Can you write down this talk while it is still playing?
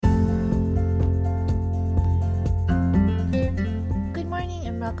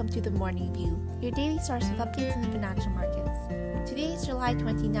welcome to the Morning View, your daily source of updates in the financial markets. Today is July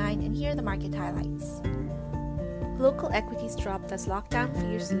 29 and here are the market highlights. Local equities dropped as lockdown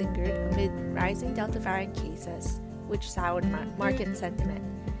fears lingered amid rising Delta variant cases, which soured market sentiment.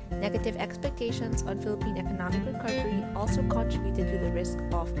 Negative expectations on Philippine economic recovery also contributed to the risk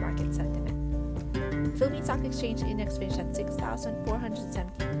of market sentiment. Philippine Stock Exchange Index finished at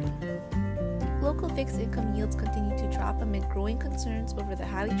 6,473. Local fixed income yields continue to drop amid growing concerns over the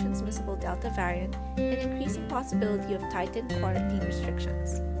highly transmissible Delta variant and increasing possibility of tightened quarantine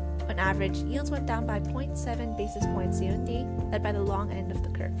restrictions. On average, yields went down by 0.7 basis points day-on-day, led by the long end of the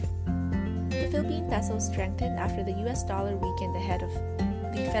curve. The Philippine peso strengthened after the US dollar weakened ahead of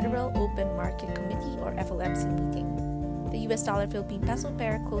the Federal Open Market Committee or FOMC meeting. The US dollar Philippine peso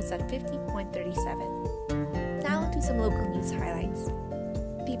pair closed at 50.37. Now to some local news highlights.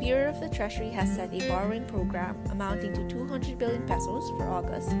 The Bureau of the Treasury has set a borrowing program amounting to 200 billion pesos for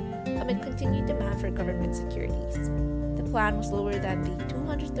August amid continued demand for government securities. The plan was lower than the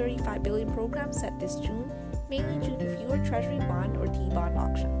 235 billion program set this June, mainly due to fewer Treasury bond or T-bond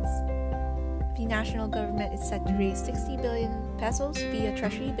auctions. The national government is set to raise 60 billion pesos via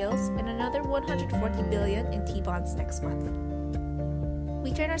Treasury bills and another 140 billion in T-bonds next month.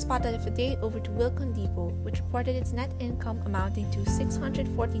 We turn our spotlight of the day over to Wilcon Depot, which reported its net income amounting to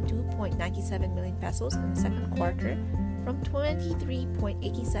 642.97 million pesos in the second quarter from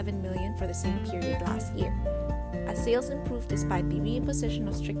 23.87 million for the same period last year, as sales improved despite the reimposition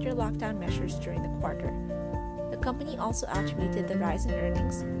of stricter lockdown measures during the quarter. The company also attributed the rise in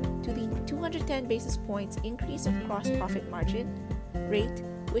earnings to the 210 basis points increase of gross profit margin rate,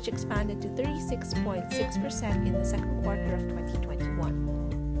 which expanded to 36.6% in the second quarter of 2021.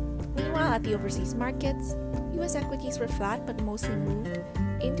 Meanwhile, at the overseas markets, U.S. equities were flat but mostly moved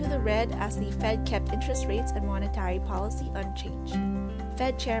into the red as the Fed kept interest rates and monetary policy unchanged.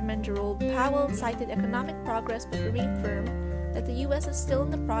 Fed Chairman Jerome Powell cited economic progress but remained firm that the U.S. is still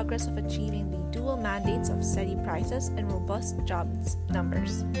in the progress of achieving the dual mandates of steady prices and robust jobs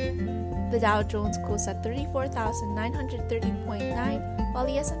numbers. The Dow Jones closed at 34,930.9, while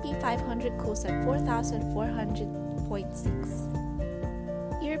the S&P 500 closed at 4,400.6.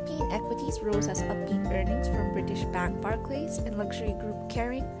 European equities rose as upbeat earnings from British bank Barclays and luxury group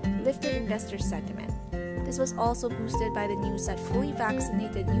Kering lifted investor sentiment. This was also boosted by the news that fully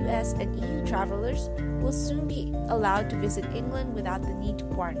vaccinated US and EU travelers will soon be allowed to visit England without the need to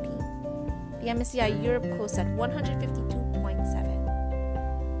quarantine. The MSCI Europe closed at 152.7.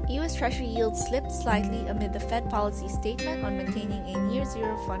 US Treasury yields slipped slightly amid the Fed policy statement on maintaining a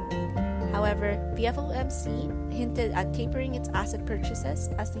near-zero fund rate. However, the FOMC hinted at tapering its asset purchases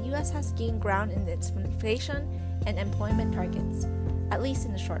as the US has gained ground in its inflation and employment targets, at least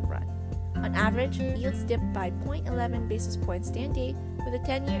in the short run. On average, yields dipped by 0.11 basis points day-on-day, with the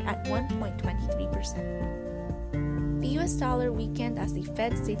 10-year at 1.23%. The US dollar weakened as the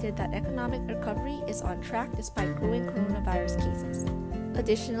Fed stated that economic recovery is on track despite growing coronavirus cases.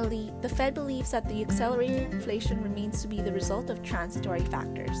 Additionally, the Fed believes that the accelerating inflation remains to be the result of transitory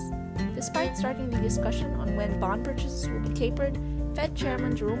factors. Despite starting the discussion on when bond purchases will be tapered, Fed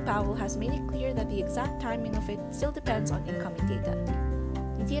Chairman Jerome Powell has made it clear that the exact timing of it still depends on incoming data.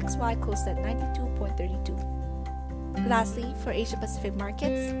 The DXY closed at 92.32. Lastly, for Asia-Pacific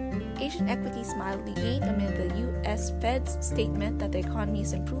markets, Asian equities mildly gained amid the US Fed's statement that the economy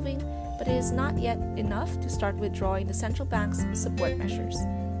is improving, but it is not yet enough to start withdrawing the central bank's support measures.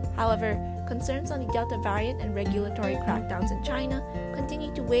 However, concerns on the Delta variant and regulatory crackdowns in China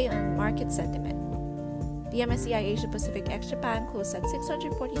continue to weigh on market sentiment. The MSCI Asia-Pacific ex-Japan closed at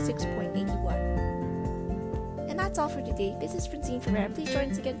 646.81. And that's all for today. This is Francine Ferrer. Please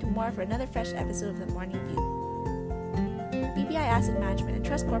join us again tomorrow for another fresh episode of the Morning View. BPI Asset Management and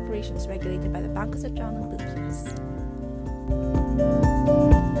Trust Corporation is regulated by the Bangko Sentral ng Pilipinas.